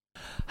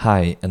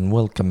Hi and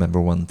welcome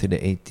everyone to the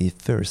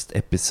 81st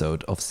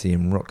episode of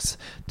CM Rocks.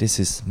 This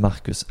is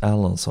Marcus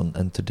Erlandsson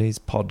and today's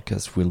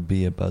podcast will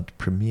be about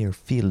Premier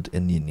Field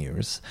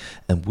Engineers,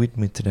 and with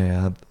me today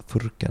I have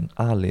Furkan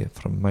Ali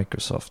from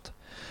Microsoft.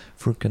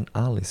 Furkan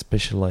Ali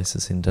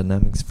specializes in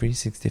Dynamics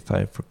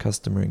 365 for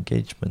customer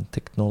engagement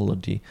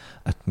technology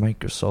at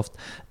Microsoft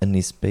and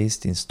is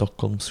based in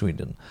Stockholm,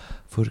 Sweden.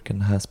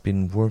 Furkan has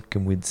been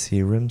working with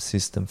CRM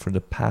system for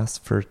the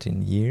past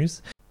 13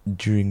 years.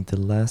 During the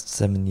last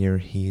 7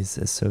 years, he is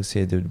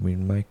associated with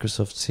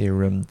Microsoft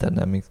CRM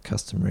Dynamics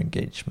Customer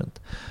Engagement.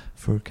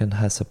 Furkan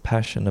has a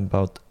passion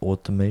about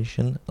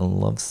automation and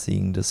loves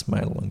seeing the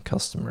smile on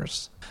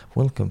customers.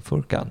 Welcome,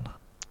 Furkan.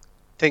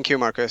 Thank you,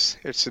 Marcus.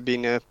 It's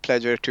been a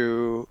pleasure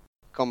to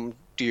come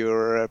to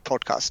your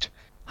podcast.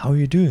 How are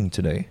you doing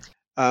today?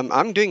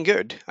 I'm doing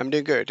good.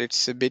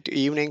 It's a bit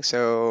evening,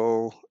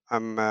 so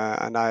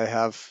and I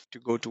have to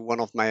go to one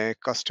of my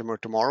customer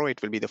tomorrow.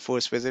 It will be the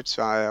first visit,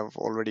 so I have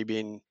already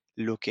been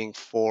looking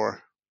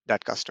for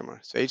that customer.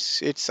 So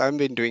I've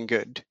been doing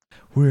good.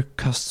 We're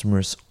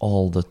customers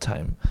all the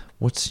time.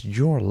 What's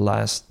your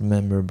last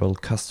memorable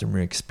customer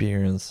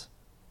experience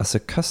as a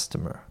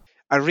customer?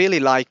 I really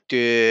like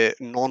the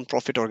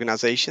non-profit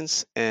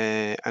organizations,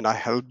 and I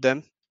help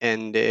them.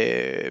 And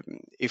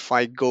if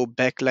I go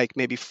back like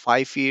maybe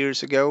 5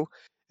 years ago,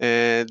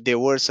 there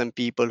were some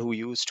people who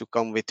used to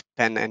come with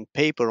pen and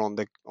paper on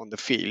the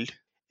field.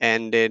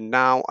 And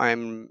now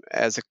I'm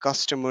as a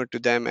customer to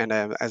them, and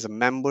as a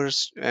member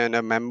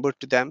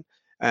to them.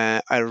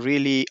 I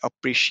really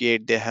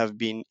appreciate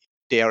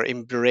they are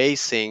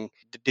embracing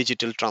the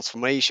digital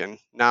transformation.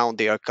 Now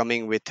they are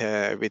coming with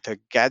a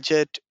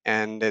gadget,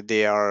 and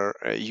they are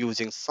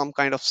using some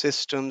kind of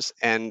systems,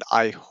 and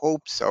I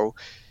hope so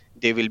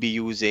they will be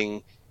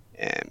using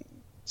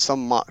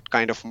um,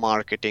 kind of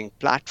marketing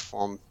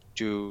platform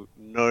to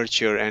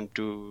nurture and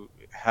to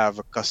have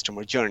a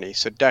customer journey.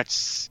 So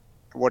that's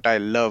what I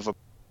love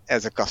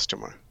as a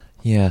customer.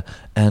 Yeah,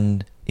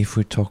 and if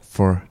we talk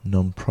for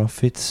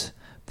non-profits,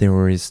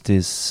 there is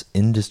this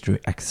industry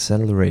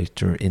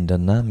accelerator in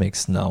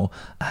Dynamics now.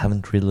 I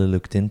haven't really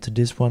looked into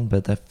this one,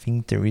 but I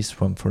think there is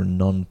one for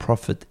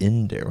non-profit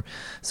in there.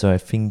 So I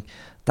think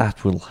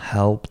that will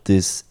help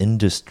this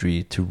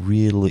industry to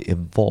really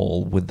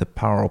evolve with the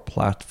Power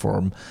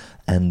Platform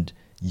and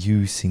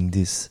using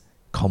this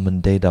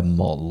common data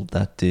model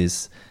that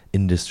this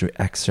industry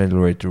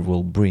accelerator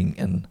will bring,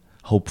 and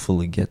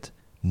hopefully get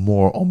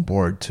more on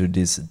board to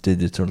this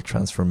digital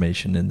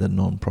transformation in the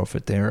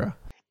non-profit era.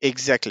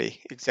 Exactly.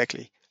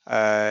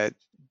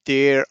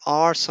 There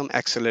are some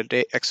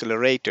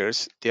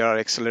accelerators. There are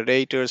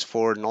accelerators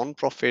for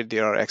non-profit.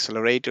 There are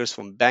accelerators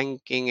from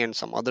banking and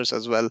some others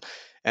as well.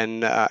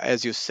 And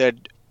as you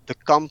said, the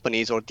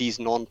companies or these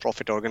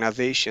non-profit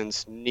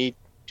organizations need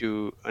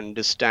to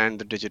understand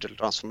the digital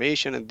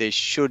transformation, and they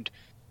should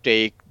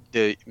take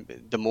the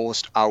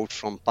most out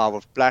from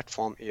Power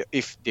Platform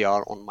if they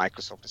are on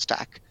Microsoft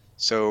stack.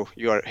 So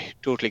you are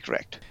totally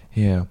correct.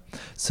 Yeah.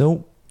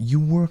 So you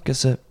work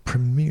as a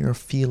Premier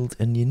Field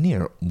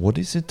Engineer. What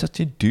is it that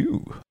you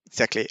do?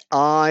 Exactly.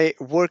 I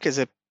work as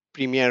a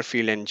Premier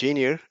Field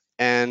Engineer,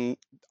 and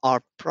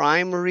our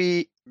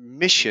primary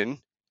mission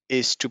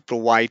is to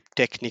provide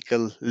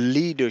technical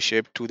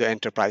leadership to the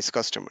enterprise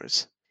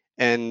customers.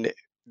 And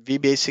we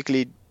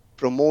basically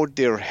promote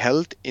their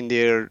health in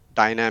their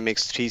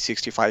Dynamics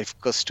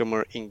 365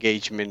 customer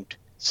engagement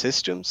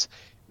systems.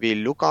 We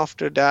look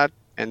after that,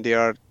 and there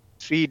are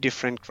three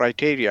different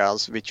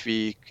criterias which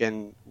we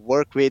can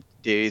work with.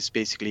 There is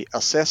basically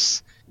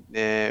assess,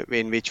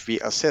 in which we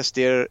assess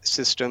their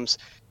systems,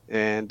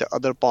 and the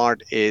other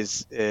part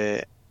is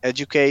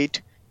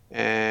educate.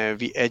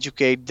 We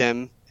educate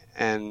them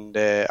and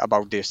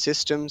about their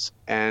systems,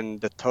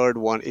 and the third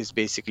one is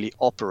basically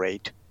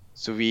operate.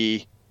 So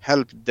we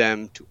help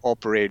them to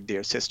operate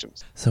their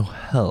systems. So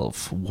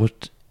health,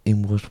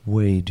 in what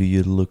way do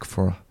you look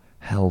for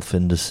health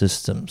in the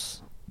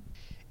systems?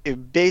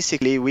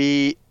 Basically,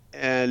 we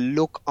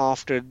look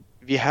after.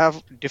 We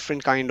have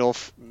different kind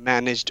of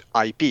managed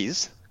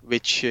IPs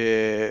which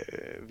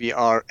we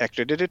are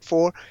accredited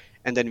for,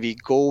 and then we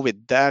go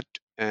with that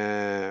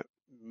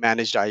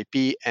managed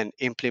IP and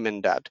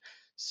implement that.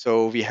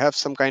 So we have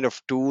some kind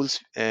of tools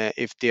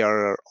if they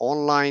are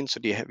online. So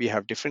we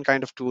have different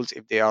kind of tools.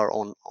 If they are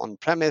on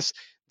premise,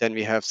 then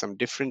we have some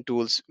different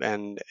tools,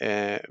 and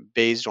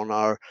based on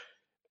our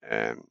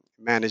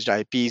managed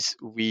IPs,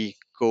 we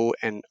go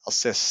and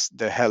assess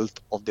the health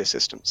of their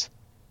systems.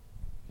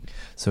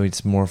 So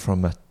it's more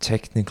from a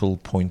technical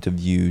point of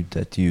view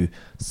that you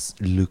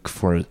look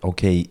for,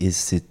 okay,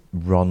 is it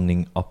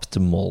running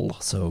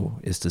optimal? So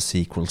is the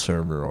SQL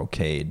server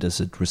okay? Does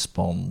it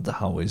respond?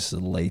 How is the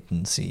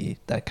latency?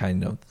 That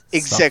kind of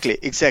stuff.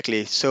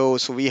 Exactly. So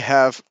we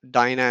have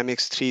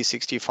Dynamics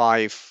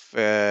 365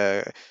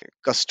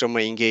 customer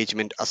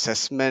engagement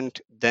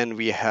assessment. Then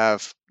we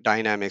have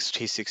Dynamics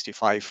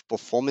 365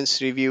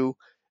 performance review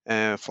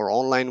for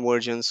online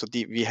versions. So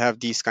we have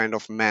these kind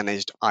of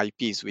managed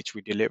IPs which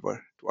we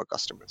deliver to our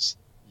customers.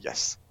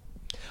 Yes.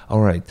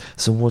 All right.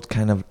 So what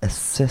kind of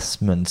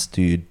assessments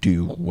do you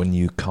do when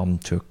you come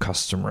to a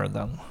customer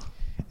then?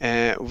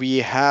 We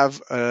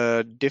have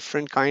a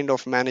different kind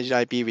of managed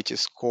IP, which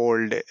is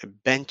called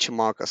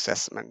benchmark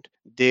assessment.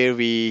 There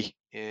we,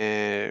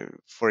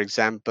 for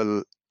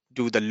example,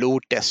 do the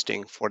load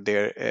testing for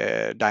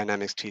their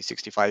Dynamics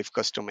 365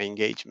 customer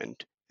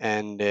engagement.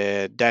 And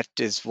that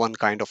is one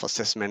kind of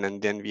assessment.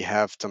 And then we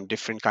have some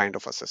different kind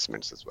of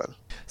assessments as well.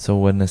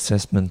 So an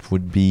assessment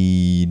would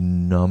be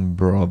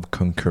number of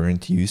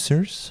concurrent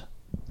users?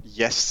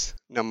 Yes,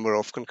 number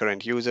of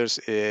concurrent users,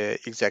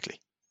 exactly.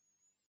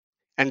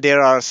 And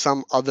there are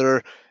some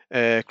other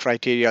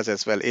criteria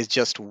as well. It's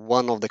just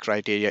one of the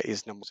criteria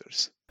is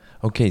numbers.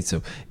 Okay,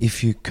 so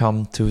if you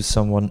come to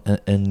someone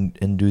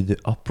and do the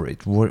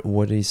operate,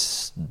 what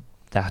is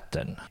that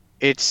then?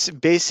 It's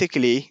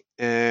basically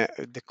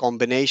the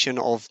combination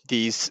of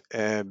these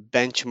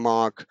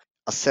benchmark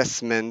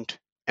assessment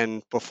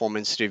and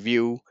performance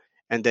review,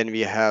 and then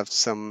we have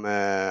some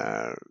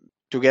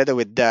together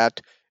with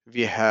that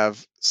we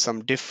have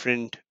some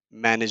different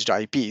managed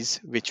IPs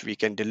which we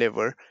can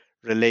deliver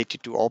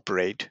related to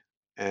operate,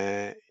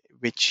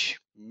 which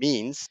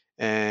means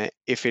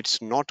if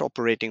it's not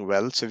operating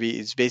well, so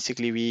it's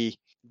basically we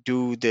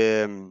do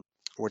the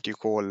what you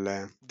call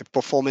the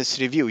performance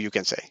review, you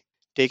can say.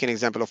 Take an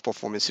example of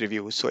performance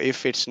review. So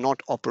if it's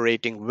not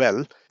operating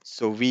well,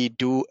 so we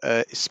do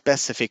a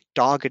specific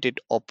targeted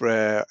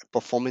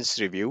performance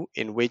review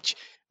in which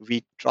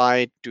we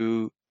try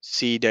to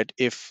see that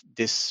if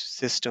this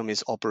system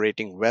is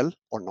operating well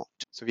or not.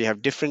 So we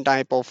have different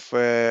type of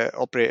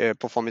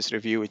performance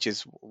review, which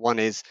is one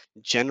is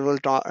general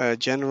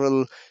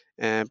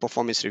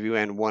performance review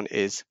and one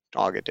is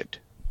targeted.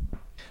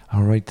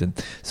 All right then.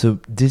 So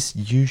this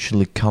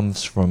usually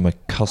comes from a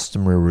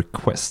customer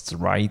request,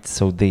 right?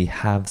 So they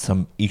have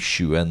some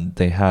issue and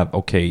they have,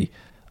 okay,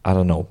 I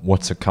don't know,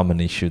 what's a common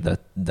issue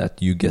that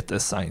you get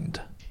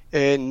assigned?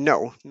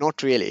 No,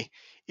 not really.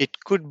 It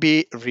could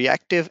be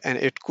reactive and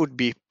it could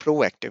be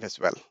proactive as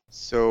well.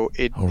 So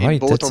in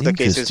both of the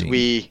cases,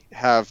 we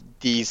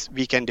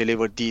can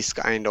deliver these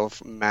kind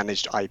of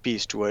managed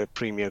IPs to a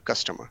premier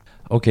customer.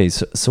 Okay,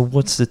 so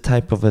what's the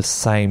type of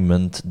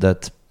assignment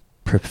that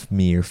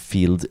Premier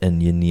Field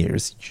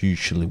Engineers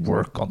usually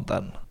work on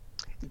then?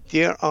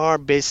 There are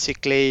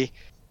basically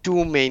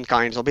two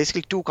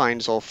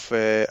kinds of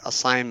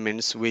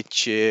assignments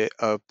which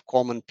a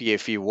common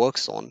PFE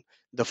works on.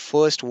 The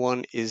first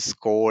one is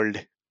called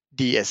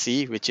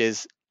DSE, which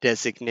is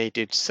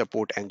Designated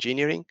Support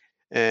Engineering.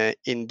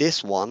 In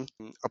this one,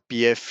 a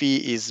PFE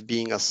is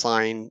being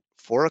assigned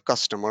for a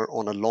customer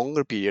on a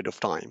longer period of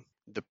time.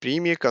 The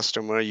premier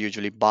customer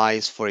usually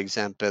buys, for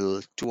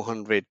example,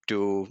 200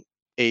 to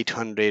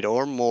 800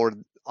 or more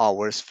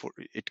hours for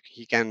it.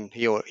 He can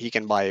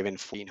buy even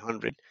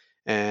 1400,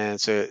 and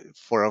so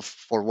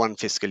for one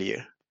fiscal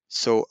year.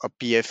 So a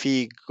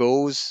PFE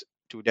goes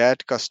to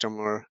that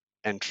customer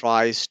and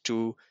tries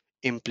to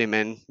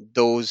implement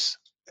those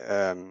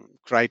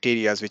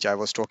criteria which I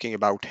was talking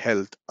about: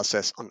 health,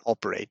 assess, and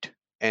operate,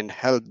 and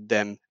help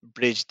them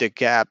bridge the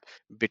gap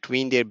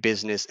between their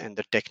business and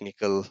the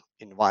technical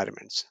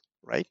environments,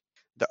 right?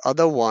 The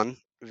other one,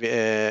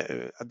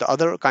 the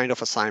other kind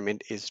of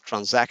assignment is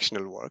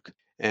transactional work.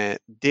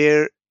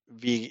 There,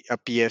 a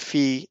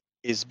PFE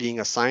is being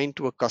assigned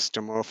to a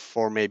customer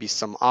for maybe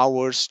some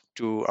hours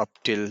to up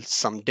till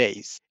some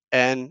days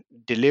and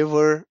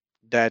deliver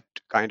that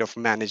kind of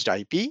managed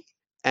IP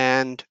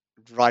and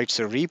writes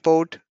a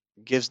report,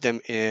 gives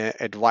them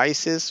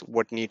advices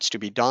what needs to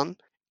be done,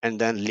 and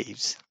then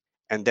leaves.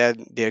 And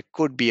then there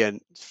could be a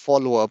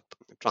follow-up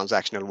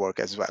transactional work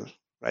as well,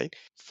 right?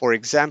 For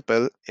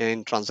example,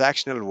 in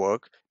transactional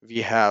work,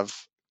 we have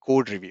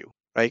code review,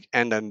 right?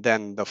 And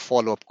then the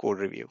follow-up code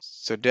review.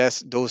 So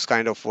those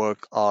kind of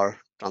work are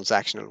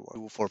transactional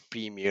work for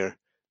premier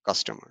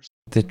customers.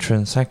 The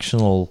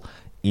transactional,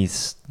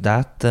 is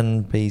that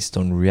then based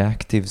on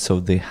reactive, so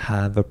they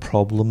have a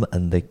problem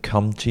and they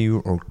come to you,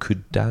 or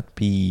could that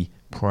be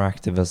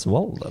proactive as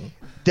well then?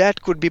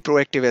 That could be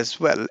proactive as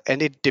well,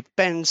 and it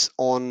depends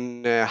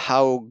on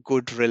how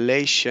good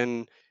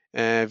relation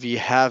we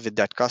have with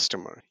that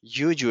customer.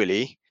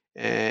 Usually,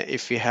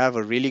 if we have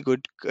a really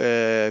good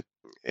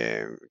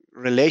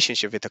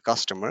relationship with a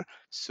customer,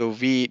 so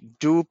we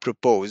do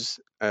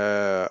propose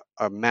a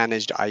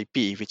managed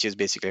IP, which is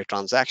basically a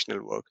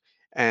transactional work,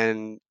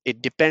 and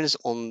it depends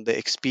on the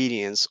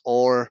experience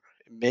or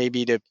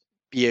maybe the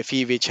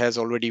PFE which has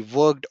already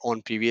worked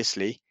on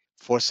previously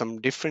for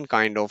some different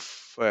kind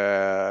of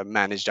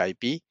managed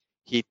IP.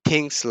 He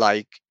thinks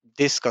like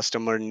this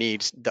customer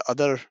needs the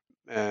other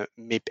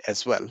MIP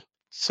as well.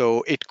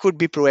 So it could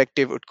be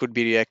proactive, it could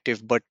be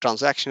reactive, but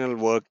transactional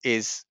work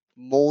is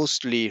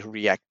mostly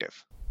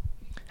reactive.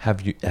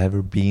 Have you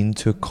ever been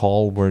to a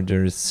call where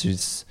there's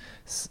just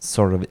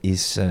sort of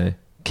is a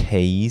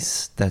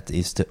case that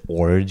is the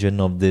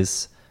origin of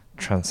this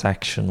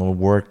transactional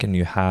work, and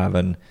you have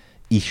an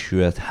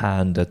issue at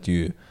hand that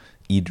you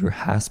either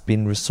has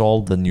been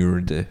resolved and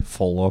you're the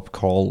follow-up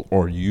call,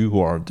 or you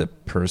are the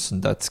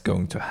person that's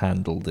going to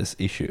handle this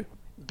issue?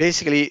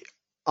 Basically,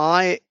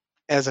 I,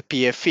 as a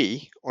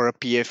PFE or a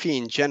PFE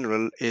in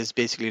general, is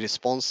basically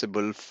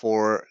responsible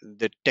for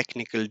the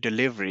technical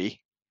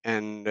delivery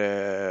and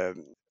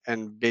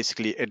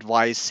basically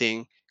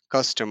advising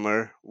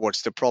customer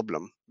what's the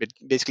problem, but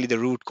basically the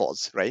root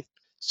cause, right?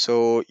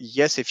 So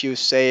yes, if you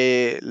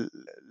say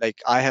like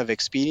I have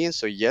experience,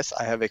 so yes,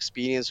 I have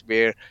experience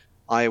where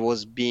I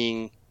was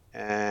being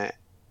uh,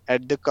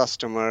 at the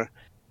customer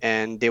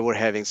and they were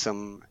having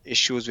some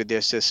issues with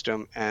their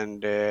system,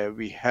 and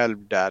we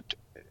helped that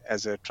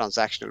as a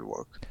transactional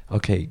work.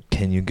 Okay,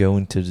 can you go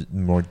into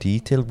more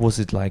detail? Was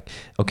it like,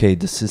 okay,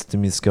 the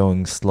system is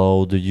going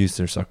slow, the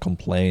users are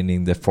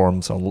complaining, the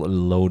forms are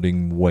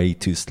loading way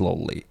too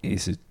slowly?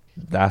 Is it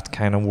that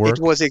kind of It work?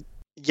 was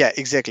yeah,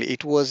 exactly.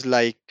 It was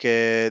like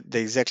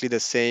exactly the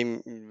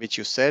same which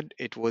you said.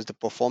 It was the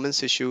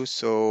performance issue.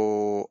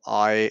 So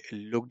I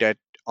looked at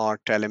our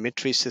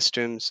telemetry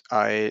systems.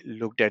 I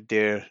looked at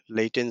their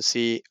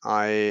latency.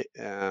 I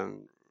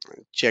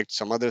checked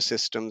some other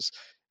systems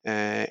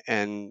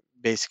and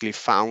basically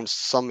found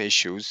some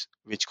issues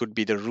which could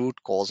be the root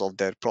cause of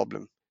their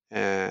problem.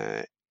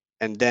 Uh,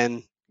 and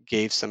then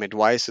gave some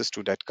advices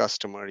to that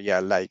customer. Yeah,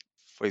 like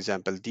for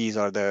example, these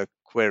are the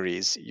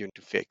queries you need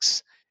to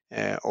fix,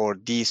 or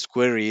these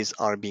queries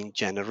are being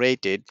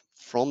generated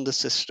from the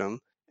system,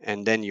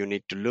 and then you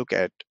need to look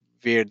at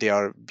where they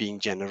are being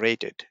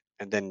generated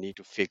and then need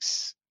to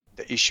fix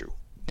the issue.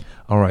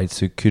 All right,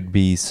 so it could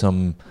be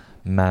some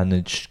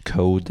managed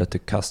code that the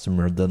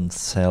customer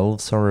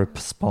themselves are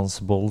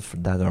responsible for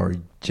that are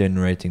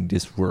generating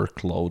this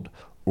workload,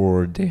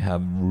 or they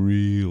have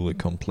really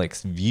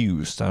complex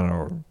views that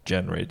are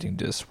generating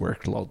these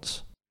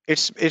workloads.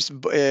 It's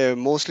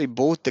mostly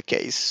both the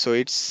case. So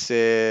it's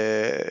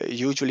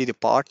usually the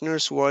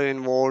partners who are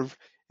involved.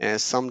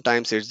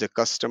 Sometimes it's the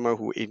customer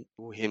who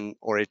him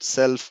or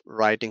itself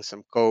writing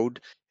some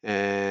code,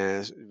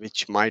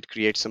 which might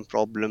create some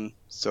problem.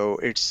 So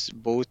it's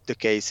both the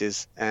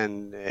cases,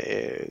 and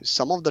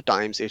some of the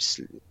times it's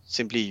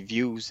simply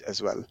views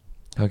as well.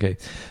 Okay,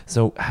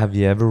 so have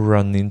you ever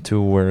run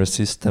into where a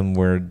system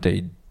where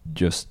they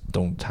just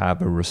don't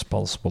have a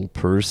responsible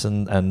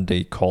person and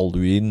they call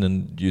you in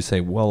and you say,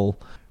 well,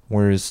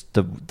 where is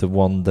the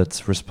one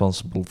that's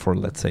responsible for,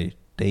 let's say,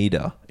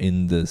 data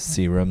in the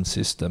CRM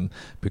system?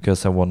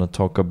 Because I want to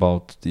talk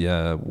about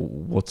the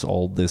what's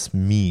all this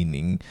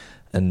meaning,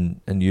 and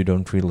you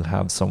don't really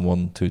have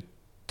someone to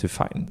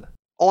find.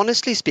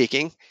 Honestly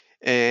speaking,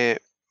 uh,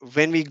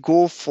 when we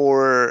go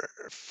for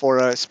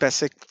a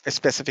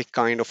specific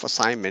kind of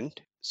assignment,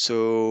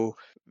 so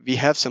we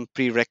have some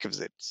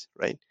prerequisites,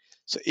 right?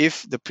 So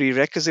if the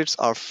prerequisites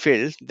are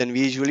filled, then we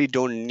usually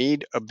don't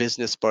need a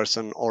business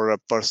person or a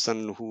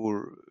person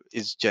who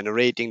is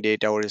generating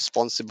data or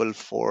responsible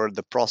for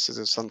the process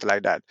or something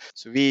like that.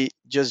 So we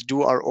just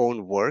do our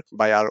own work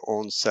by our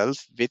own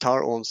self with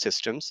our own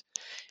systems,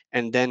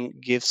 and then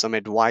give some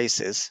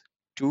advices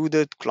to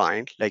the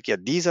client, like, yeah,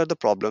 these are the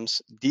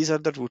problems, these are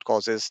the root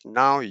causes.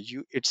 Now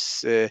you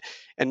it's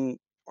and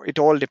it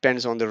all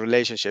depends on the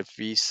relationship.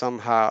 We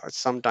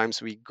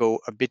sometimes we go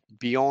a bit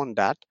beyond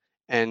that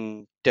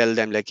and tell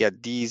them, like, yeah,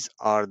 these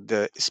are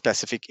the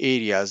specific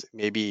areas.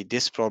 Maybe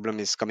this problem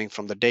is coming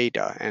from the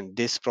data, and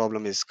this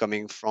problem is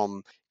coming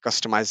from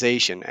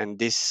customization, and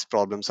these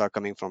problems are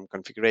coming from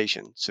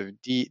configuration. So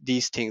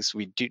these things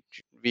we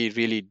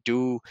really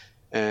do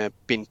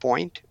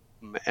pinpoint.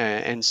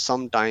 And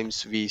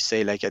sometimes we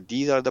say, like, yeah,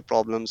 these are the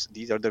problems,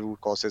 these are the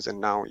root causes, and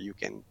now you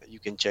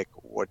can check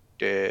what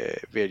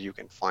where you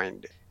can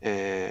find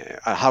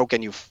how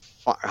can you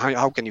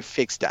how can you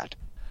fix that.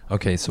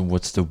 Okay, so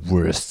what's the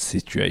worst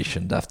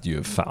situation that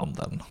you found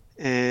then?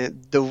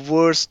 The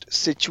worst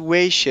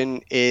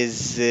situation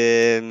is,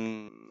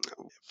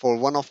 for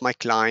one of my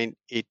client,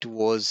 it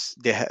was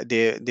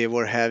they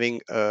were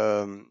having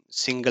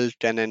single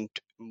tenant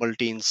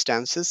multi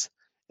instances,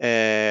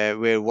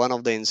 where one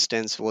of the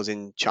instance was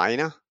in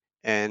China,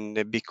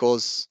 and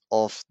because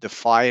of the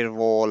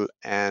firewall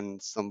and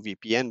some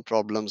VPN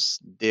problems,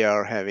 they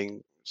are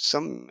having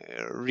some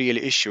real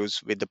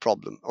issues with the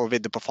problem or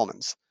with the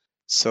performance.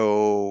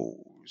 So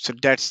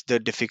that's the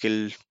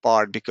difficult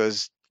part,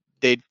 because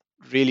they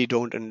really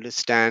don't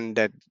understand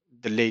that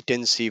the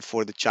latency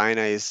for the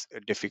China is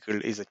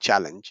difficult, is a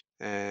challenge.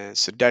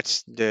 So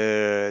that's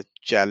the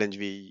challenge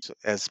we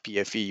as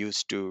PFE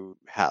used to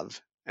have,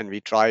 and we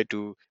try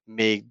to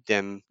make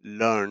them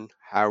learn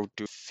how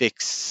to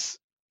fix,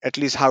 at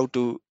least how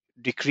to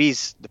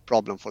decrease the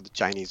problem for the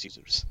Chinese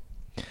users.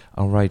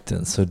 All right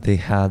then. So they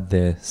had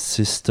the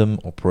system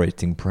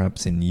operating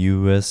perhaps in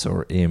US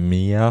or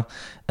EMEA,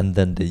 and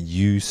then the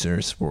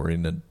users were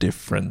in a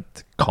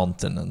different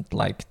continent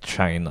like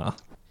China.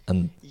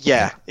 And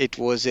Yeah, it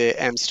was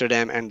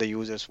Amsterdam, and the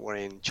users were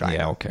in China.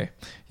 yeah, okay.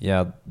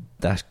 Yeah,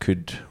 that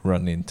could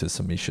run into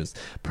some issues.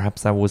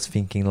 Perhaps I was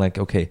thinking like,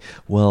 okay,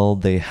 well,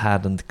 they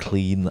hadn't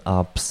cleaned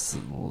up,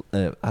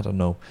 I don't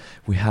know.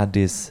 We had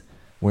this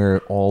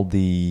where all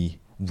the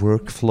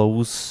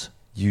workflows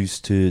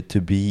used to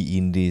be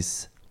in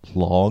this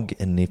log,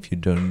 and if you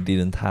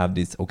didn't have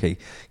this, okay,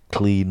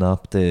 clean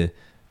up the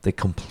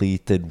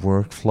completed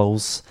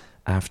workflows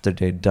after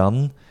they're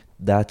done,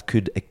 that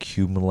could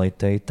accumulate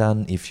data.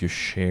 And if you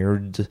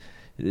shared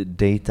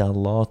data a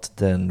lot,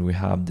 then we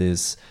have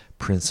this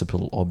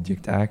principal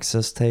object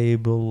access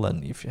table.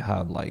 And if you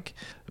have like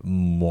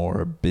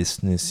more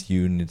business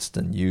units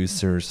than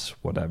users,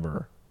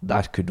 whatever,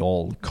 that could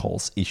all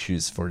cause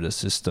issues for the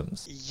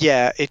systems.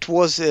 Yeah, it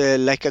was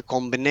like a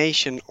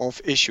combination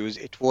of issues.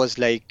 It was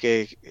like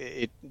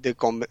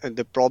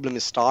the problem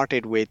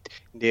started with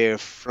their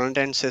front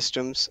end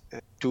systems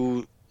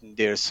to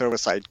their server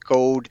side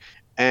code,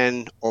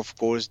 and of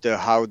course the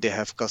how they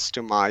have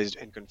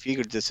customized and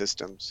configured the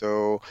system.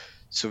 So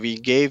we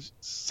gave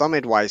some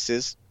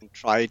advices and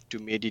tried to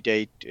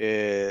mitigate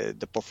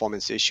the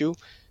performance issue.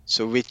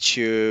 So which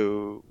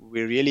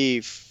we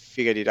really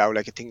figured it out.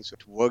 Like I think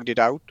it worked it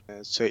out.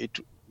 So it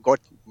got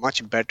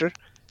much better.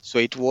 So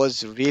it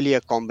was really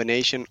a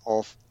combination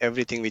of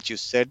everything which you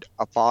said,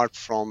 apart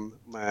from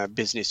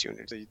business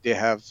units. So they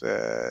have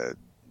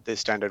the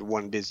standard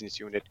one business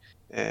unit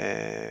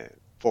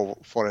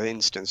for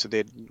instance. So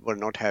they were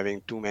not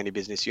having too many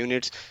business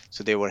units.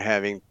 So they were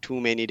having too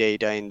many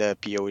data in the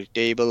POE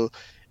table,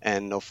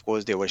 and of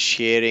course they were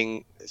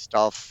sharing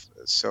stuff.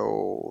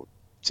 So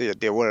yeah,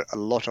 there were a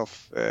lot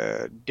of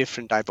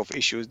different type of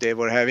issues they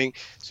were having.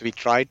 So we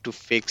tried to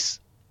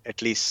fix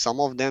at least some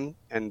of them,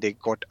 and they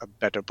got a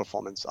better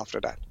performance after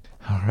that.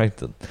 All right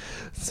then.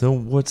 So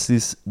what's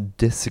this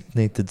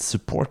designated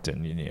support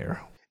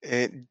engineer?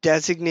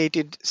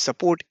 Designated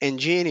support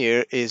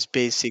engineer is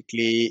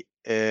basically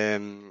a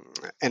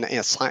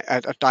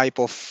type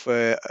of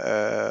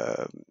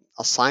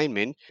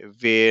assignment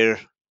where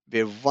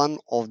one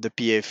of the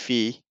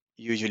PFE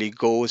usually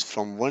goes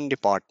from one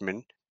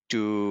department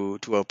to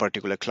a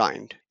particular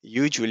client.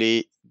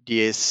 Usually,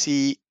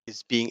 DSC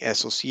is being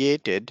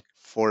associated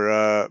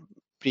for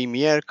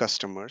premier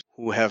customers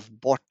who have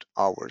bought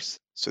hours.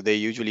 So they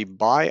usually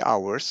buy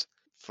hours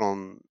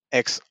from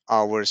X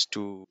hours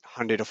to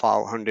hundred of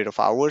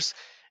hours,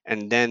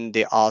 and then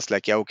they ask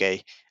like, yeah,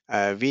 okay,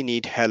 we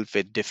need help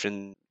with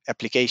different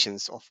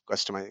applications of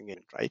customizing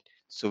it, right?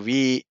 So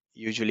we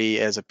usually,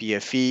 as a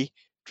PFE,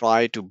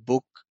 try to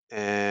book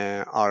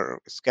our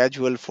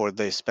schedule for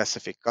the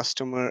specific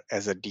customer.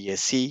 As a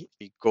DSC,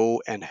 we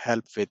go and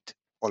help with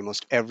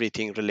almost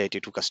everything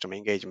related to customer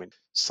engagement.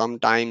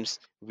 Sometimes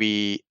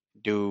we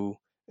do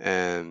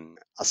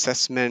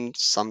assessment,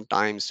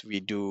 sometimes we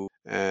do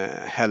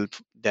help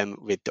them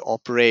with the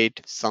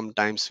operate,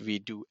 sometimes we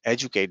do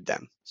educate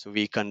them. So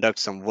we conduct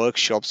some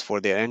workshops for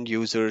their end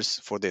users,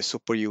 for their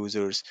super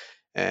users,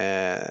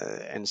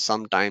 and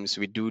sometimes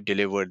we do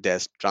deliver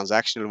this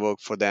transactional work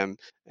for them,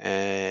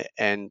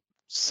 and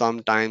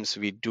sometimes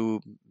we do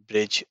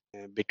bridge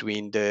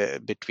between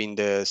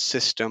the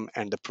system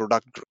and the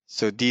product group.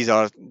 So these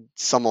are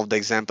some of the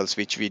examples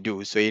which we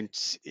do. So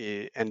it's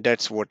and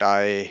that's what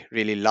I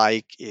really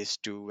like, is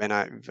to when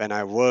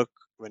I work,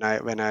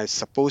 when I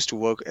supposed to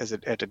work at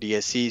a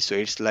DSC. So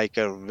it's like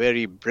a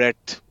very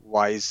breadth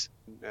wise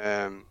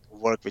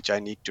work which I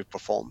need to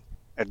perform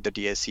at the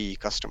DSC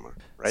customer,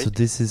 right? So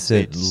this is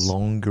a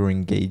longer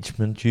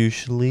engagement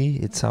usually,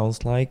 it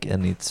sounds like,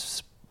 and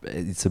it's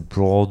a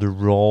broader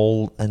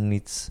role, and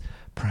it's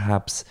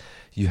perhaps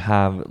you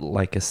have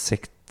like a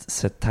set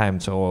time.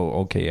 So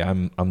okay,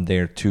 I'm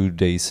there 2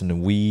 days in a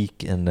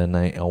week, and then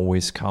I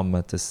always come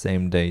at the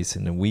same days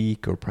in a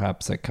week, or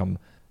perhaps I come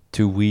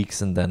 2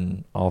 weeks and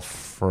then off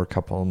for a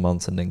couple of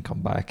months and then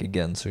come back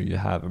again. So you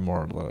have a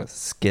more of a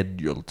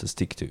schedule to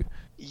stick to.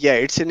 Yeah,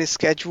 it's in a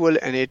schedule,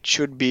 and it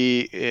should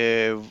be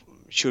a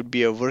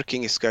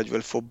working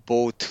schedule for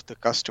both the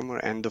customer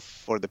and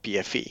for the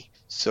PFE.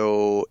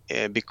 So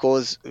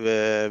because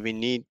we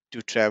need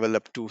to travel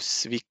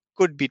we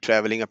could be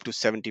traveling up to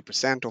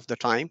 70% of the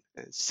time.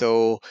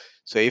 So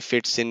if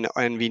it's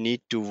and we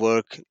need to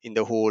work in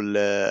the whole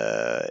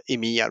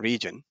EMEA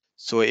region.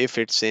 So if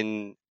it's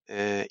in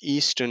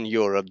Eastern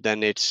Europe,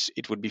 then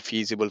it would be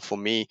feasible for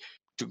me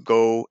to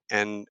go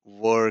and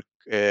work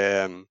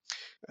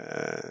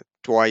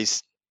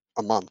twice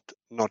a month,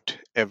 not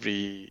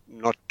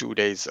 2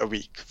 days a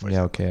week.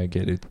 Yeah, okay, I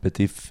get it. But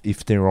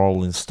if they're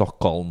all in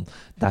Stockholm,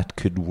 that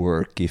could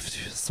work if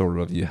sort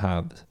of you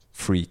have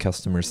free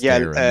customers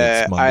there and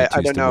it's Monday,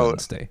 Tuesday,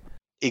 Wednesday.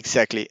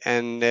 Exactly.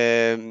 And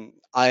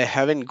I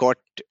haven't got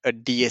a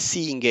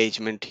DSC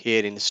engagement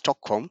here in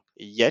Stockholm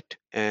yet,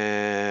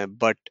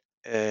 but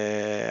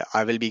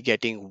I will be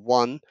getting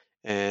one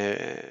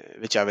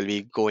which I will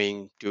be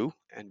going to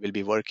and will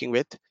be working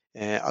with.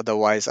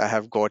 Otherwise, I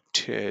have got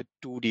 2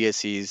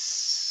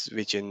 DSCs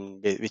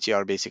which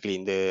are basically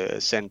in the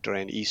Central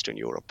and Eastern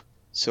Europe.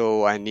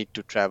 So I need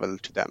to travel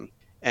to them.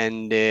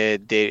 And there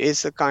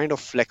is a kind of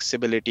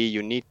flexibility.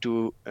 You need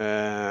to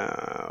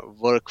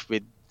work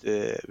with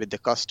the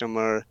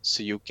customer,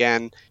 so you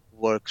can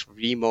work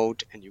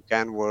remote and you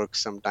can work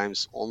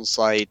sometimes on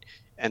site,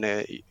 and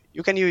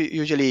you can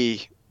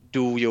usually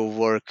do your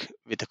work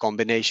with a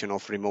combination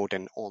of remote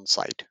and on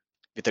site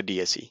with a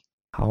DSC.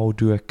 How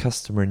do a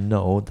customer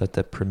know that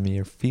the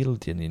premier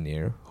field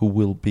engineer who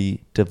will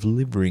be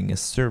delivering a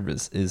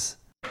service is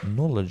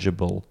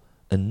knowledgeable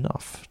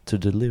enough to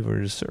deliver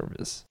the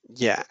service?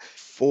 Yeah,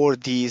 for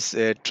these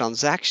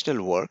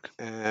transactional work,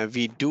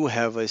 we do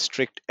have a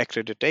strict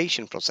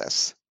accreditation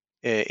process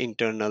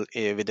internal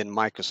within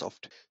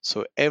Microsoft.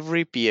 So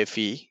every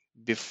PFE,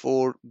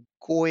 before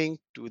going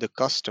to the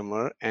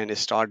customer and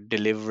start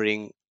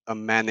delivering a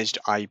managed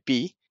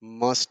IP,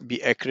 must be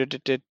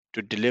accredited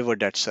to deliver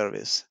that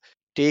service.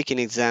 Take an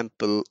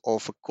example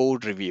of a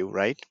code review,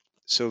 right?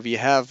 So we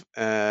have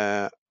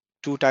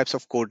two types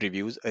of code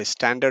reviews, a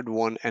standard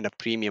one and a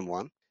premium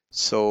one.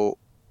 So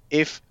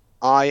if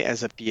I,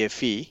 as a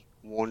PFE,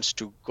 wants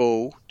to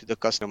go to the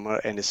customer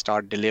and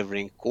start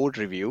delivering code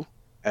review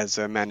as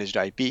a managed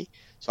IP.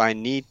 So I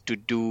need to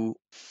do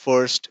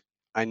first,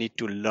 I need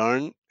to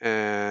learn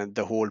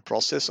the whole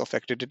process of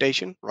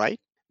accreditation, right?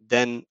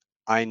 Then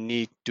I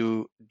need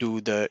to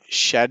do the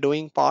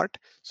shadowing part.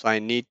 So I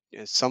need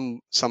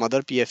some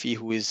other PFE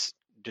who is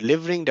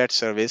delivering that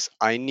service.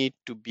 I need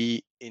to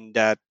be in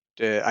that.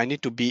 I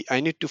need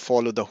to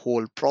follow the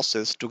whole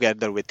process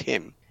together with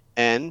him,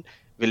 and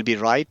will be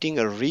writing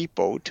a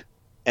report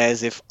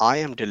as if I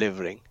am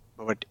delivering.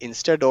 But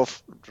instead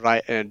of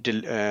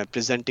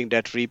presenting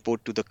that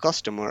report to the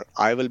customer,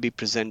 I will be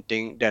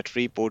presenting that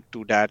report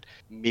to that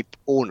MIP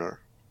owner.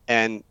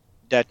 And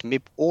that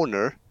MIP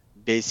owner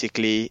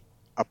basically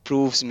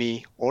approves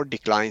me or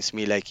declines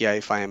me, like, yeah,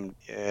 if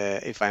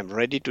I'm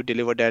ready to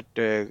deliver that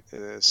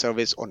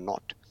service or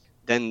not.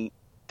 Then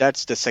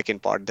that's the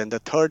second part. Then the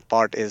third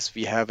part is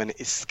we have an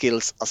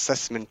skills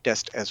assessment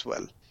test as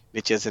well,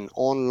 which is an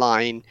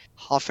online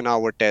half an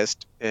hour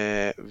test,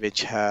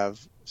 which have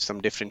some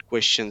different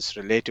questions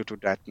related to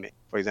that.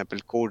 For example,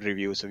 code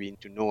review. So we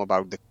need to know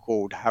about the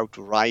code, how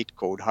to write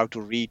code, how to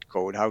read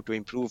code, how to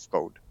improve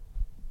code.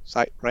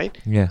 So, right?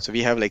 Yeah. So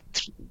we have, like,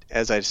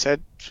 as I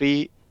said,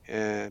 three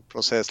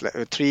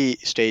three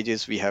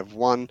stages. We have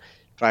one,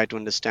 try to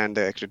understand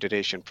the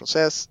accreditation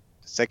process.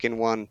 The second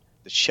one,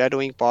 the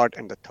shadowing part,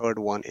 and the third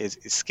one is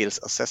skills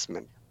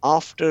assessment.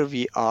 After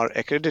we are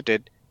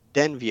accredited,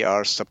 then we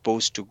are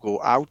supposed to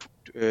go out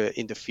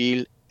in the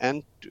field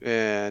and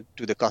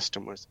to the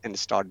customers and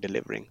start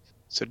delivering.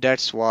 So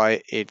that's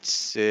why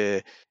it's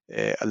a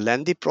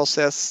lengthy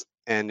process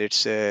and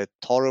it's a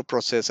thorough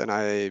process, and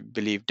I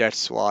believe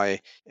that's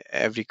why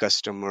every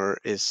customer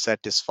is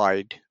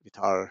satisfied with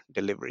our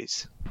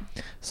deliveries.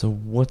 So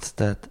what's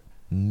that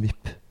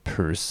MIP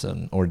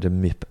person or the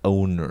MIP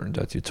owner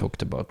that you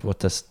talked about? What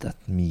does that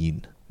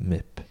mean,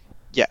 MIP?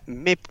 Yeah,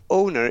 MIP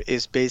owner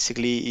is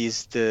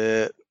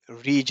the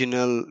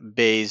regional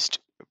based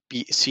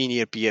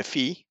senior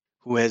PFE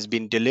who has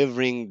been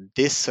delivering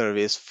this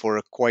service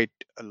for quite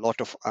a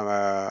lot of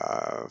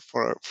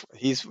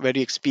he's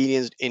very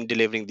experienced in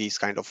delivering these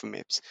kind of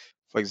MIPs.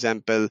 For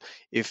example,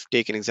 if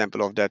take an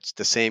example of that's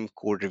the same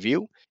code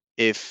review,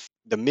 if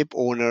the MIP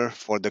owner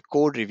for the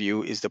code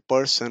review is the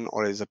person,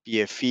 or is a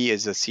PFE,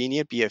 is a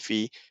senior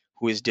PFE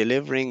who is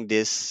delivering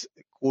this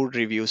code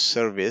review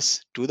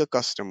service to the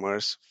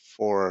customers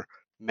for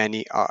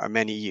many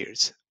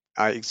years.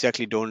 I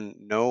exactly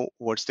don't know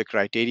what's the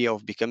criteria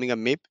of becoming a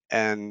MIP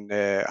and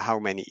how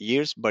many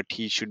years, but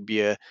he should be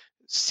a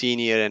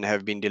senior and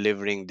have been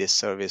delivering this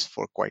service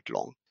for quite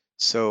long.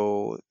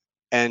 So,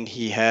 and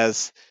he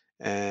has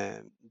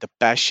the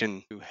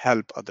passion to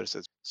help others.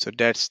 So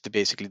that's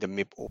basically the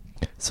MIP.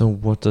 So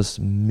what does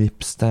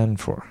MIP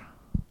stand for?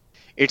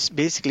 It's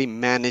basically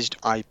managed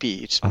IP.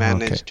 It's Okay.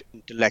 managed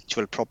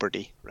intellectual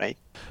property, right?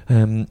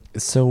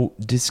 So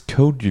this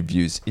code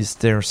reviews, is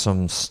there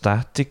some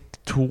static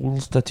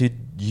tools that you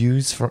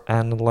use for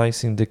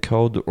analyzing the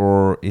code,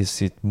 or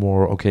is it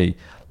more, okay,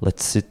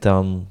 let's sit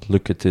down,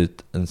 look at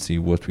it, and see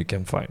what we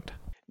can find?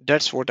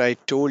 That's what I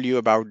told you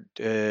about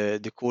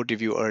the code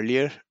review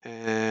earlier.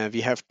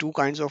 We have two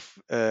kinds of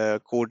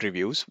code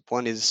reviews.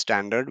 One is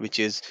standard, which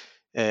is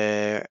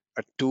a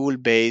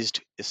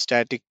tool-based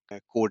static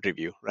code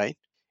review, right?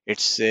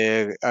 It's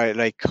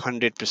like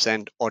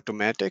 100%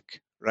 automatic,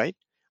 right?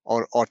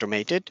 Or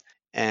automated.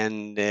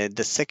 And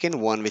the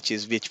second one, which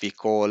we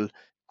call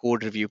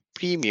code review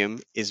premium,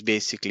 is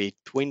basically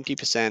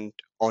 20%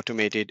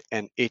 automated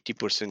and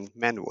 80%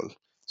 manual.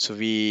 So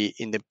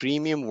in the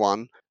premium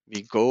one,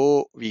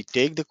 we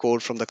take the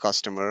code from the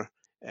customer,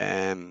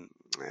 and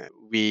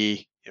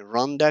we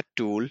run that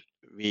tool,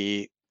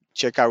 we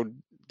check out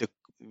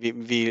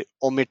we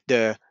omit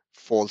the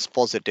false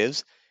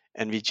positives,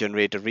 and we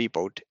generate a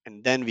report,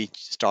 and then we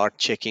start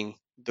checking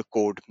the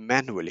code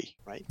manually,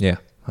 right? Yeah.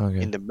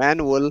 Okay. In the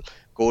manual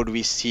code,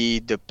 we see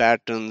the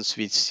patterns,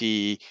 we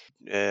see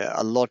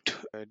a lot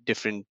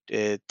different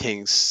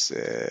things,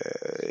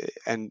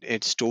 and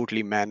it's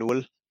totally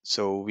manual.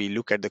 So we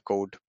look at the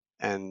code,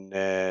 and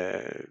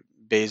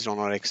based on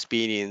our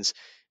experience,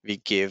 we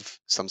give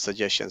some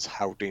suggestions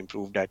how to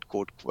improve that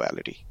code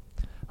quality.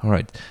 All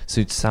right.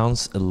 So it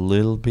sounds a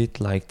little bit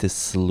like the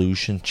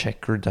solution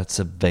checker that's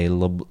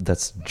available,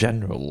 that's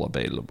general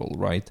available,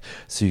 right?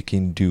 So you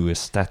can do a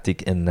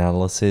static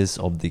analysis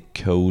of the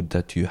code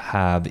that you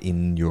have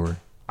in your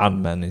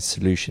unmanaged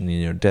solution in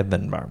your dev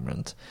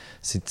environment.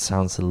 So it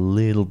sounds a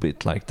little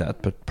bit like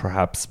that, but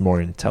perhaps more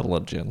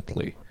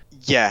intelligently.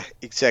 Yeah,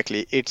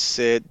 exactly. It's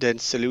then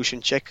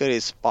solution checker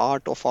is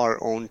part of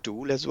our own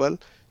tool as well.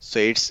 So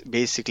it's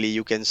basically,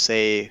 you can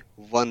say,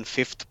 one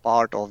fifth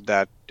part of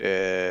that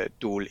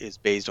tool is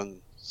based on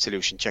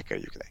solution checker,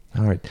 you can say.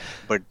 All right.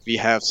 But we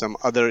have some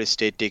other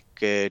static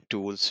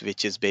tools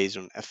which is based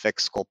on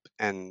FX cop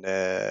and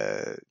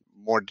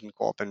modern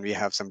cop, and we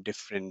have some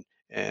different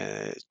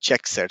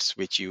check sets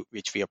which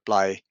we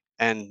apply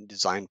and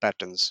design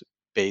patterns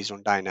based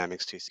on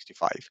Dynamics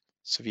 365.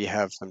 So we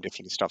have some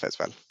different stuff as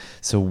well.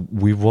 So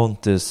we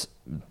want this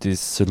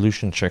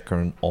solution checker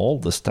and all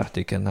the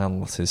static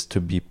analysis to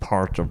be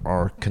part of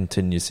our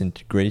continuous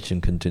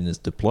integration, continuous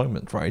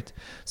deployment, right?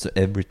 So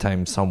every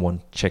time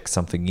someone checks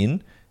something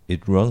in,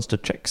 it runs the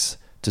checks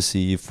to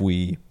see if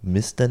we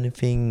missed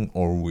anything,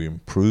 or we're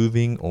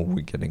improving, or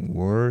we're getting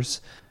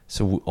worse.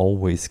 So we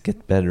always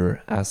get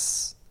better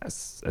as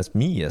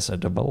me, as a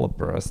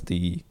developer, as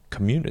the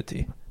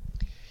community.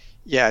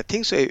 Yeah, I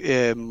think so.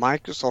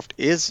 Microsoft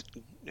is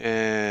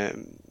uh,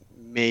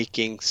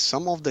 making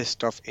some of the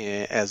stuff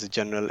as a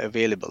general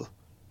available.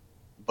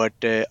 But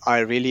I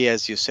really,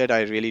 as you said,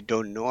 I really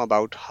don't know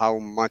about how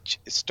much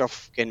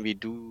stuff can we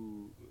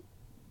do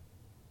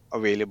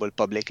available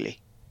publicly.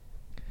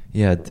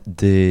 Yeah,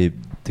 the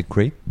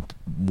great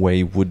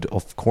way would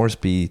of course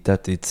be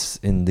that it's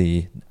in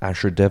the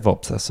Azure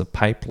DevOps as a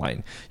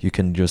pipeline. You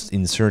can just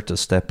insert a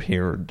step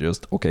here,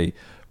 just okay,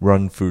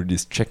 run through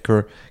this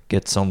checker,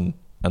 get some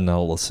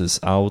analysis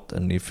out,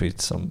 and if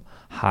it's some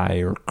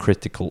high or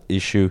critical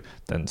issue,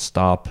 then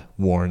stop,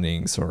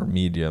 warnings, or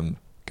medium,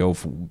 go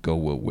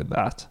with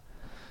that.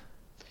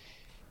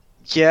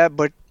 Yeah,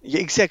 but yeah,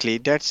 exactly,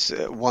 that's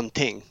one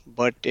thing.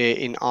 But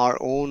in our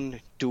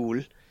own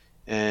tool,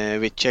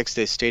 which checks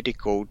the static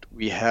code,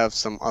 we have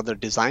some other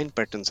design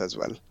patterns as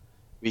well.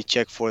 We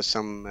check for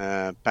some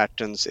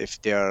patterns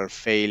if they are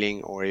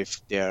failing, or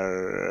if they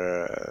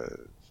are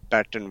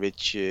pattern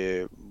which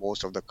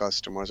most of the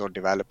customers or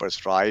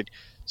developers write.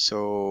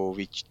 So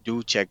we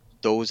do check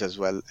those as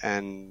well.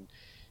 And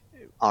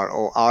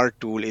our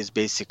tool is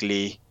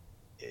basically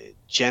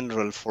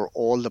general for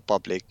all the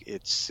public.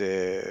 It's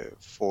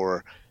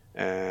for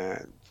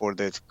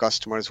the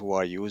customers who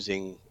are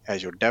using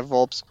Azure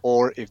DevOps,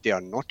 or if they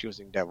are not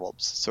using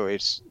DevOps. So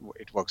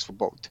it works for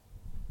both.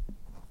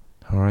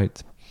 All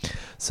right.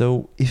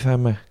 So if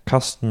I'm a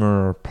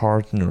customer or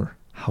partner,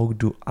 how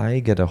do I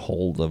get a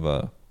hold of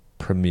a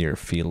Premier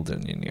Field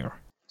Engineer?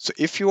 So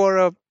if you are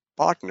a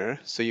partner,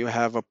 so you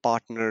have a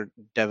partner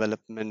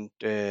development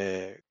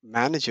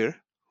manager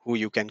who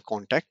you can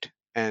contact,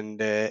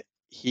 and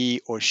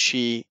he or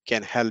she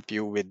can help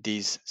you with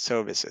these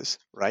services,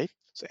 right?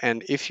 So,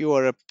 and if you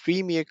are a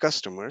premier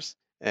customers,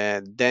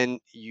 then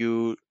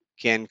you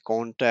can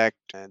contact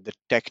the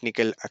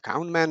technical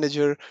account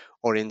manager,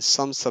 or in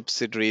some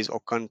subsidiaries or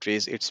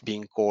countries, it's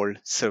being called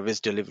service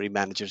delivery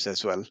managers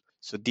as well.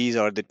 So these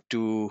are the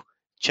two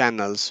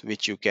channels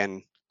which you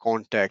can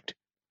contact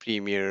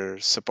premier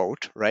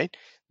support, right?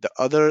 The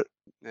other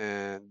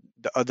uh,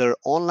 the other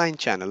online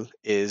channel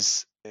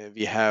is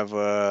we have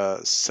a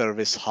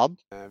service hub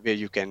where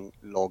you can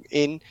log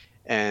in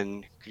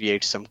and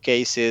create some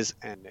cases,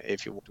 and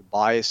if you want to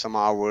buy some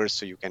hours,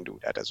 so you can do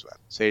that as well.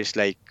 So it's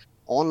like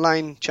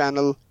online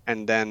channel,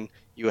 and then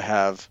you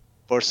have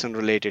person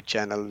related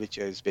channel, which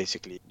is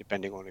basically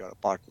depending on your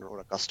partner or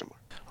a customer.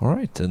 All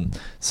right, and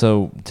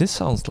so this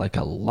sounds like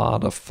a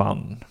lot of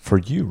fun for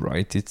you,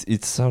 right?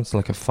 It sounds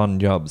like a fun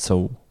job.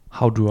 So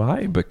how do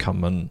I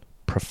become a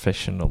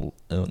professional?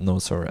 No,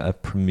 sorry, a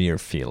Premier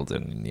Field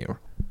Engineer.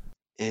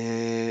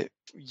 Uh,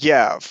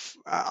 yeah,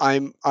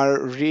 I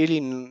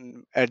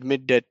really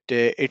admit that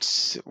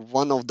it's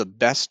one of the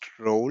best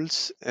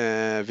roles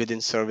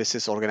within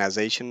services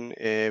organization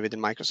within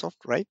Microsoft,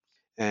 right?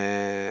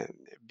 Uh,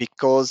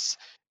 because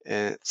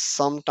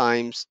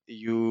sometimes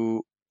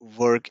you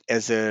work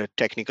as a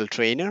technical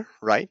trainer,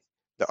 right?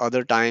 The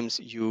other times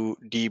you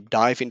deep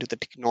dive into the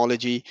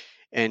technology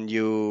and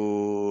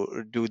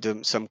you do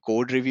some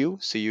code review.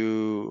 So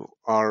you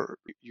are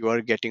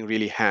getting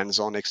really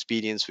hands-on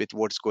experience with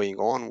what's going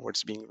on,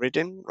 what's being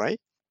written, right?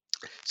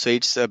 So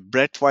it's a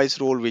breadth-wise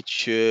role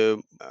which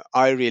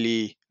I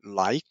really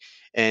like,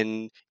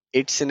 and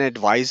it's an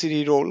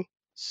advisory role.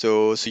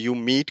 So you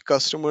meet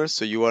customers,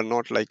 so you are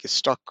not like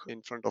stuck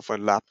in front of a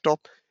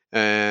laptop.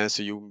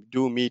 So you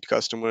do meet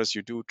customers,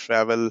 you do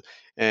travel,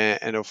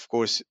 and of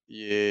course,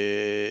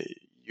 you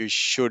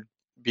should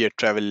be a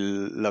travel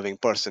loving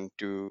person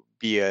to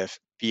be a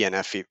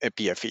PNFE, a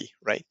PFE,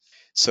 right?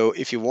 So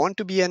if you want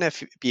to be an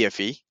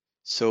PFE,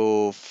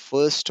 so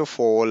first of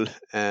all,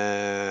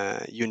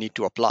 you need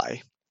to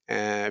apply.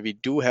 We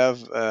do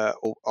have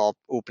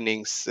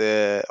openings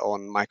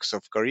on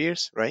Microsoft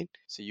Careers, right?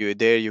 So you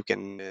there you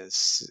can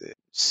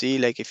see,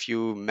 like, if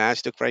you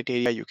match the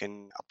criteria, you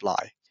can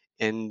apply.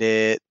 And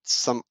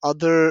some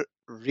other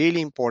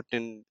really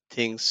important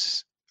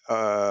things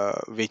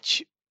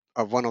which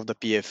one of the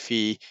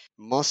PFE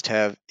must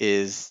have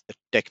is the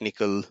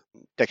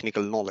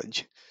technical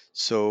knowledge.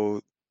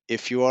 So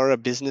if you are a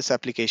business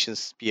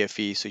applications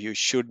PFE, so you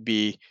should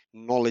be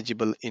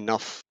knowledgeable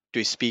enough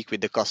to speak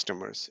with the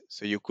customers.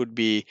 So you could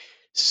be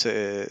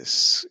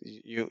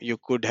you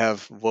could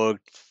have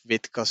worked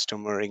with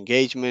customer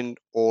engagement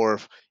or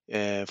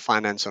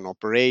finance and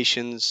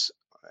operations,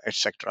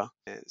 etc.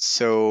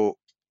 So,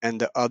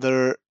 and the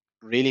other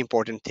really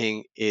important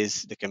thing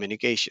is the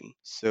communication.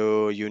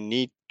 So you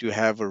need to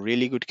have a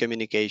really good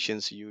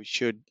communications. You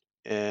should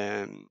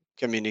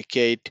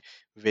communicate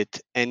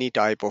with any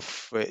type of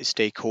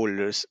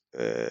stakeholders,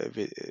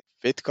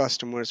 with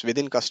customers,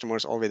 within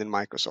customers, or within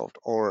Microsoft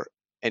or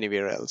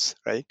anywhere else,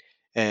 right?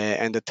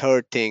 And the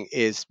third thing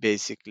is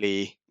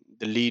basically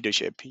the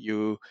leadership.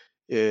 You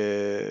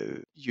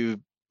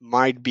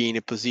might be in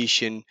a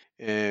position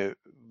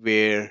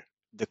where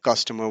the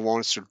customer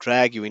wants to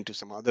drag you into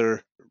some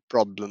other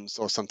problems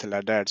or something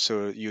like that.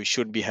 So you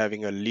should be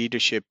having a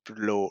leadership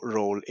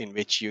role in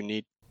which you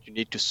need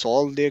to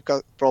solve their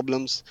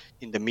problems.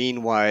 In the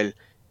meanwhile,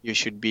 you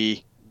should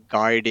be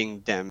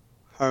guiding them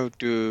how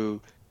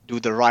to do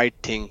the right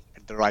thing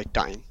at the right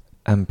time.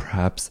 And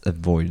perhaps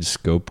avoid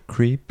scope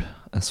creep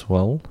as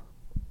well.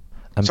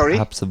 And Sorry?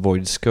 perhaps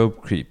avoid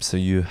scope creep. So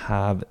you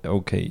have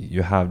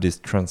this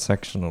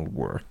transactional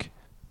work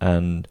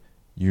and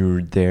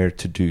you're there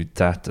to do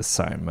that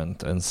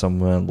assignment, and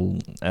someone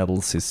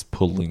else is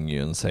pulling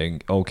you and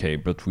saying, okay,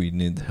 but we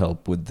need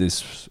help with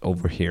this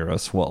over here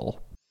as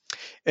well.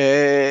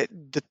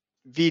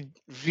 We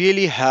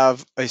really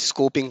have a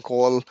scoping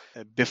call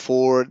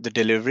before the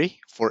delivery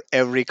for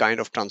every kind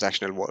of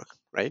transactional work,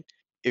 right?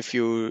 If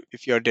you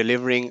are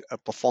delivering a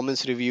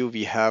performance review,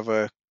 we have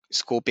a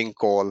scoping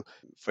call,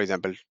 for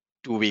example,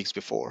 2 weeks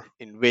before,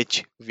 in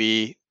which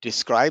we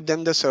describe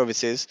them the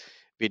services,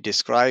 we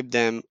describe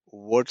them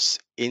what's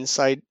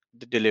inside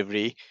the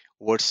delivery,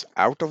 what's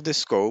out of the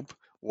scope,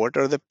 what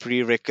are the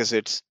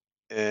prerequisites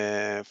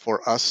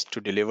for us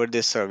to deliver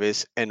this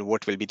service, and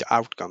what will be the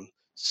outcome.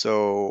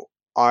 So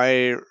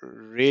I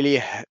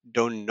really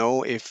don't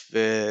know if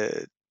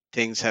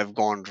things have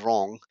gone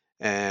wrong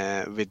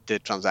with the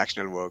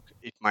transactional work.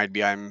 It might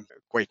be I'm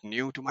quite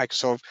new to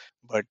Microsoft,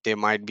 but there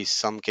might be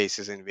some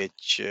cases in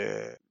which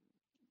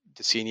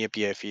the senior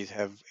PFEs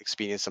have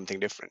experienced something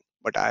different,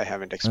 but I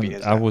haven't And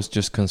experienced I that. was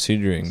just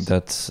considering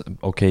that,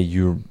 okay,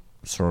 you're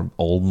sort of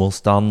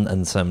almost done,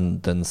 and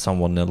then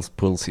someone else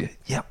pulls you.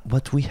 Yeah,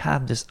 but we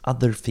have this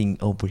other thing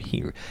over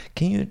here.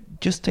 Can you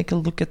just take a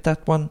look at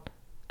that one?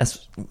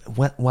 As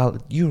well,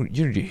 you're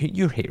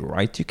here,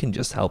 right? You can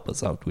just help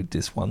us out with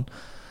this one.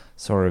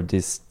 Sort of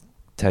this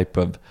type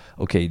of,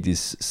 okay,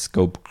 this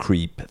scope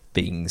creep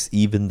things,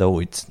 even though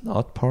it's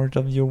not part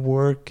of your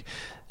work,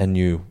 and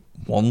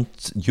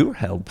you're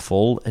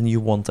helpful and you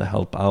want to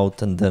help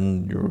out, and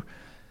then you're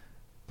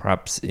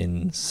perhaps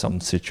in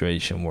some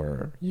situation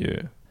where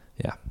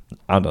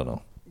I don't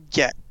know.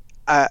 Yeah.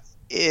 Uh,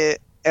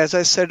 as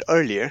I said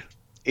earlier,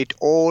 it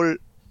all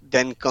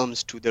then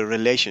comes to the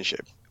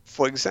relationship.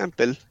 For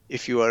example,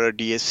 if you are a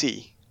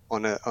DSC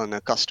on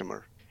a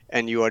customer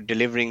and you are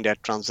delivering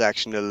that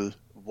transactional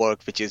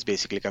work, which is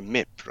basically like a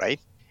MIP, right?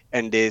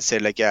 And they say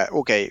like, yeah,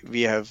 okay,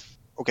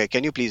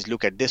 can you please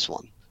look at this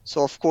one?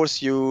 So of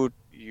course you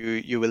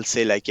will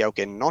say like, yeah,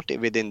 okay, not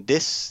within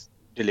this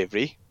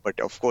delivery, but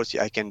of course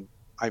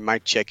I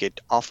might check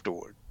it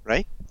afterward,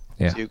 right?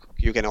 Yeah. So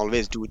you can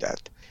always do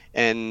that.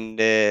 And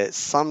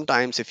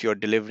sometimes if you're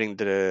delivering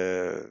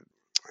the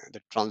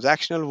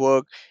transactional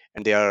work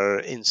and they are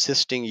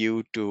insisting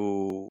you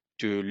to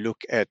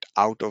look at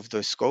out of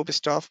the scope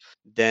stuff,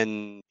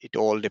 then it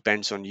all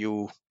depends on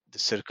you, the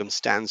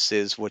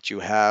circumstances, what you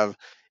have,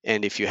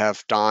 and if you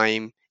have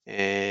time,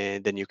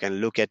 and then you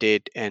can look at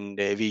it. And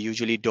we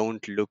usually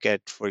don't look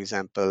at, for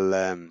example,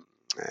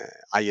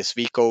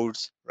 ISV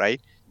codes,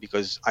 right?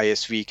 Because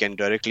ISV can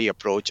directly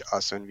approach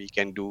us and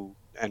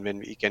when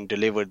we can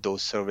deliver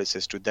those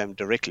services to them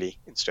directly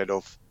instead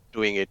of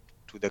doing it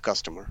to the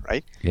customer,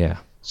 right? Yeah.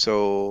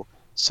 So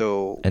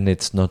And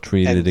it's not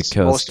really and the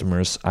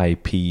customer's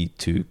IP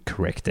to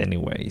correct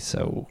anyway,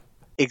 so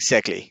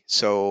exactly.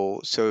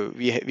 So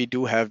we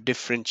do have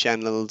different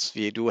channels,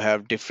 we do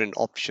have different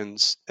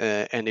options,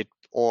 and it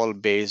all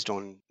based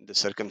on the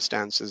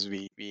circumstances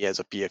we as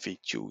a PFE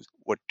choose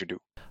what to do.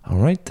 all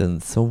right then.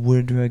 So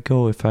where do I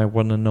go if I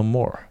want to know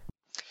more?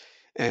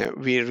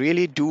 We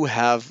really do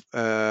have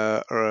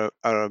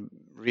a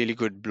really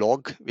good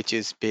blog, which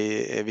is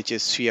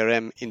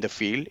CRM in the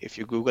field. If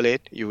you Google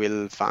it, you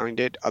will find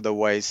it.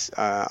 Otherwise,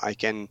 I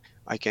can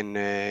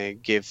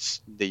give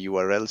the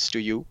URLs to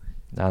you.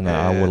 And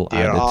I will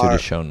add it to the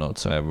show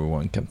notes so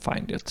everyone can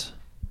find it.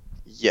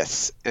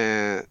 Yes.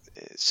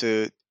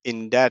 So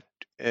in that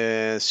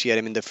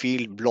CRM in the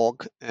field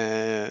blog,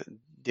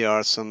 there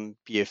are some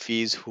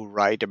PFEs who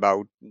write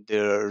about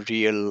the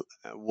real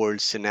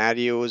world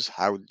scenarios,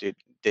 how did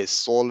they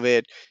solve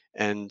it,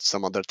 and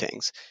some other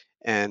things.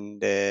 And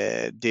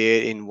there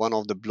in one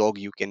of the blog,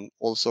 you can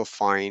also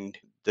find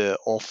the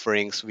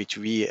offerings which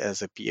we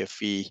as a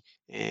PFE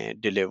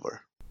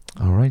deliver.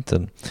 All right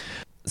then.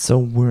 So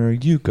where are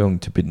you going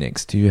to be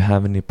next? Do you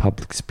have any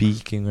public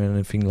speaking or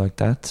anything like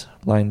that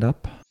lined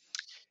up?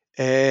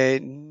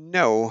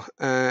 No,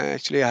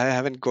 actually, I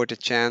haven't got a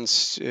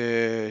chance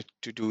to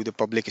do the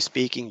public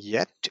speaking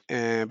yet,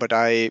 but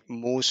I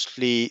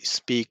mostly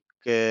speak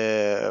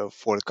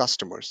for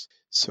customers.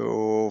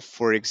 So,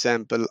 for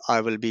example,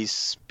 I will be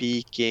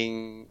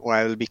speaking or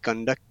I will be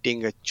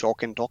conducting a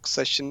chalk and talk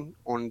session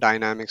on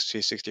Dynamics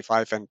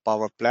 365 and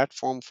Power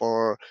Platform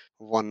for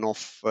one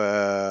of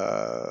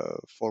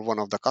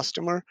the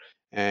customer.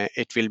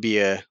 It will be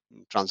a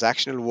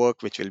transactional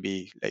work, which will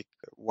be like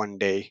 1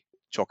 day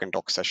chalk and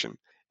talk session,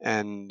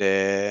 and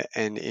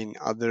in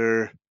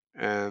other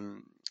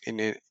in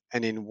a,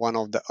 and in one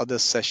of the other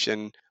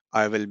session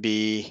I will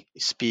be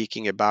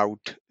speaking about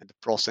the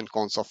pros and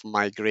cons of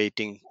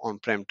migrating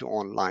on-prem to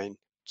online.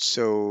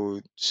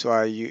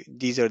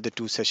 These are the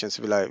two sessions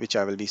which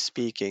I will be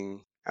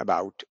speaking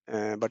about,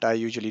 but I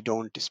usually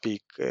don't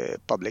speak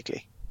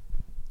publicly.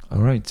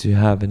 All right. Do you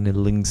have any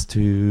links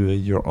to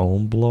your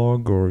own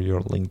blog or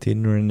your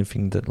LinkedIn or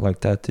anything like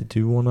that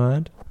you want to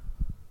add?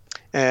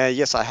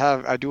 Yes,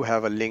 I do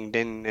have a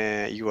LinkedIn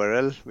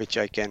URL which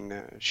I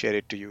can share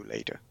it to you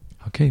later.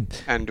 Okay.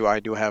 And I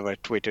do have a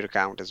Twitter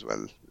account as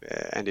well,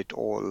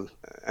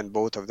 and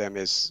both of them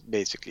is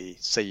basically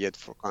Syed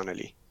Furqan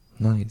Ali.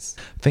 Nice.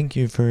 Thank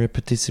you for your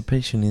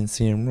participation in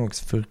CM Rocks,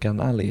 Furqan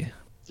Ali.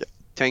 Yeah,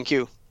 thank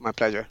you. My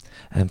pleasure.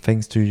 And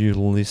thanks to you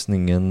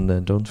listening,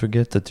 and don't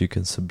forget that you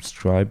can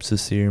subscribe to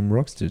CM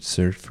Rocks. Just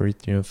search for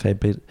it in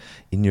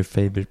your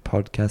favorite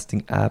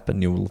podcasting app,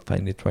 and you will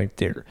find it right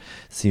there.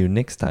 See you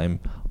next time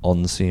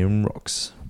on CM Rocks.